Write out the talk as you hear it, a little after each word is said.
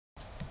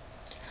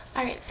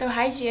Alright, so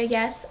hi Gia,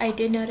 yes, I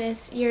did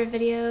notice your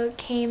video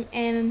came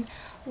in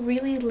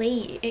really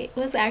late. It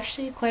was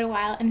actually quite a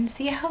while, and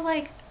see how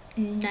like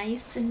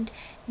nice and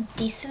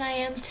decent I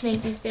am to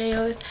make these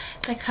videos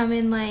that come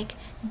in like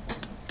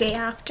day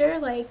after.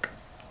 Like,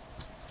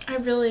 I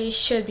really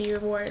should be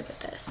rewarded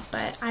with this,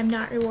 but I'm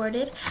not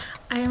rewarded.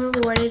 I am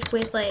rewarded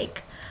with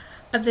like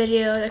a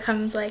video that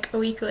comes like a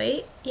week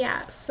late.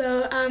 Yeah,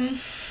 so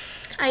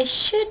I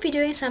should be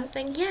doing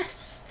something.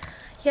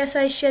 Yes,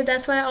 I should.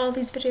 That's why all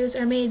these videos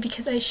are made,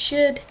 because I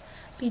should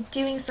be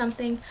doing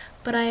something,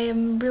 but I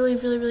am really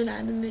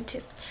not in the mood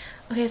to.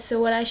 Okay, so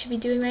what I should be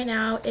doing right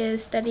now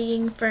is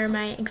studying for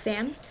my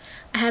exam.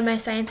 I had my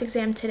science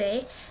exam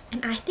today,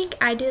 and I think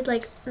I did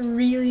like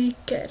really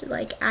good.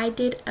 Like, I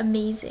did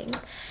amazing.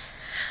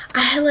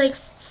 I had like,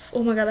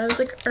 oh my god, that was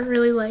like a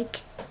really like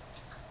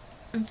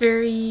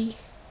very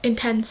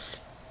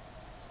intense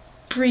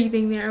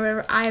breathing there or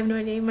whatever. I have no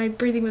idea. My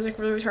breathing was like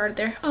really retarded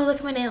there. Oh, look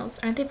at my nails.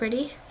 Aren't they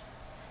pretty?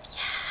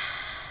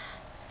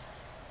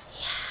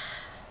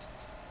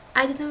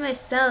 I did them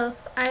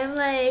myself. I'm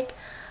like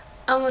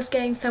almost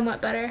getting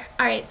somewhat better.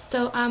 Alright,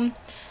 so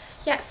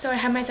yeah, so I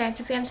had my science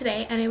exam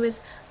today, and it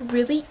was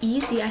really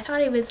easy. I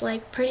thought it was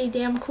like pretty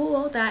damn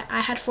cool that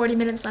I had 40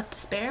 minutes left to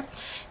spare.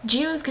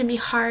 Geo is gonna be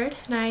hard,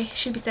 and I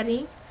should be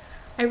studying.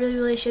 I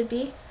really should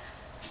be,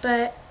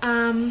 but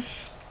I'm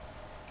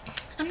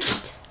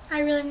not. I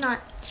really am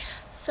not.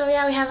 So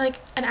yeah, we have like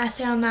an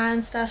essay on that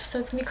and stuff, so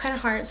it's gonna be kind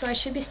of hard. So I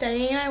should be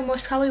studying, and I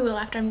most probably will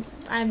after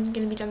I'm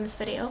gonna be done this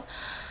video.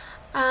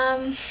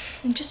 I'm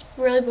just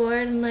really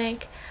bored, and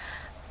like,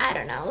 I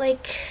don't know,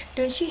 like,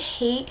 don't you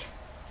hate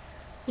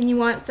when you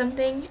want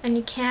something and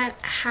you can't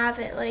have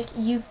it? Like,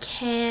 you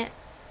can't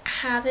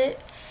have it,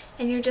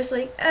 and you're just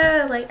like,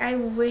 like, I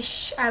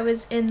wish I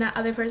was in that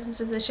other person's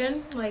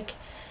position, like,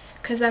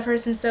 because that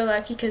person's so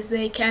lucky because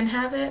they can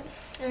have it.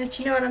 And if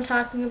you know what I'm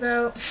talking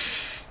about,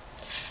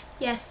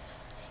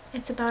 yes,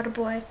 it's about a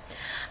boy.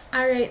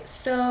 Alright,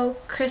 so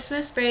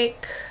Christmas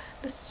break.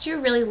 You're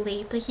really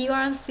late. Like, you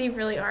honestly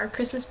really are.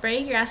 Christmas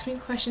break. You're asking me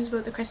questions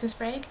about the Christmas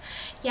break.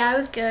 Yeah, I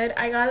was good.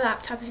 I got a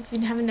laptop, if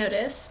you haven't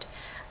noticed.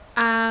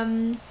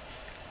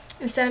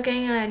 Instead of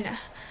getting a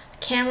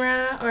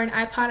camera or an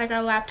iPod, I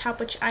got a laptop,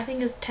 which I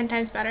think is 10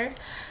 times better.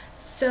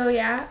 So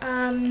yeah,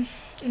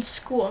 in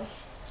school.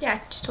 Yeah,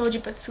 I just told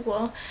you about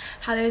school.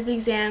 How there's the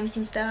exams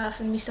and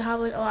stuff, and we still have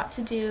like a lot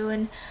to do,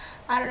 and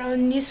I don't know, the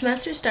new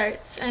semester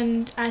starts,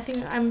 and I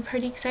think I'm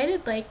pretty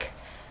excited. Like,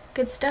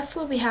 good stuff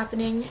will be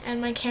happening,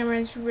 and my camera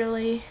is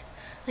really,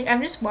 like,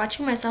 I'm just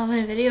watching myself in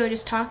a video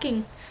just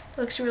talking. It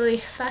looks really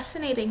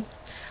fascinating.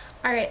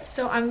 Alright,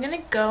 so I'm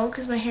gonna go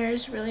because my hair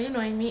is really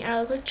annoying me. I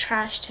look like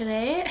trash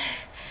today.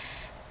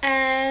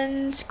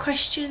 And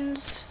question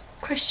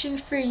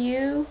for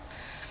you.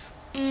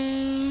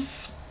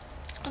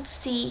 Let's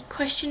see,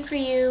 question for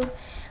you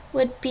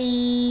would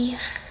be,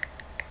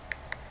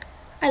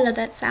 I love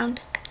that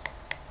sound.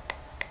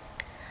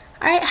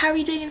 Alright, how are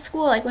you doing in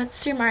school? Like,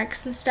 what's your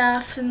marks and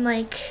stuff? And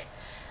like,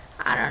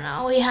 I don't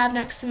know, what do you have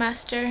next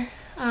semester?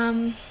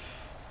 Oh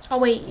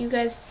wait, you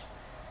guys,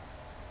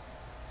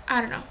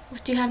 I don't know,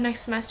 what do you have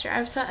next semester?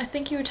 I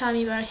think you were telling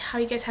me about how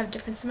you guys have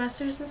different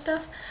semesters and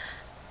stuff.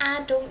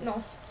 I don't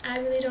know. I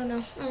really don't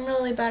know. I'm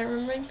really bad at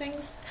remembering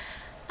things.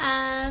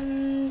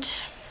 And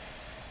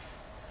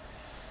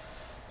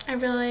I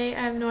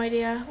have no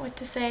idea what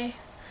to say.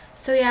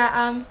 So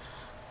yeah,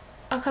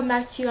 I'll come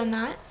back to you on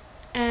that.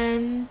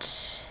 And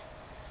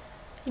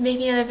you make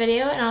me another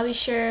video, and I'll be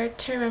sure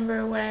to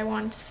remember what I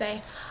wanted to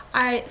say.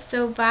 Alright,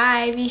 so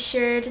bye. Be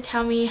sure to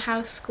tell me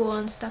how school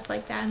and stuff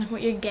like that, and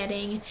what you're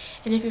getting,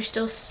 and if you're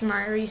still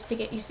smart, or used to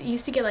get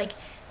like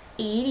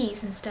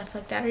 80s and stuff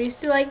like that. Are you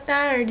still like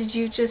that, or did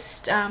you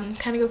just kind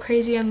of go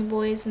crazy on the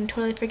boys and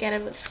totally forget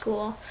about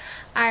school?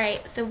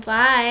 Alright, so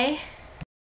bye.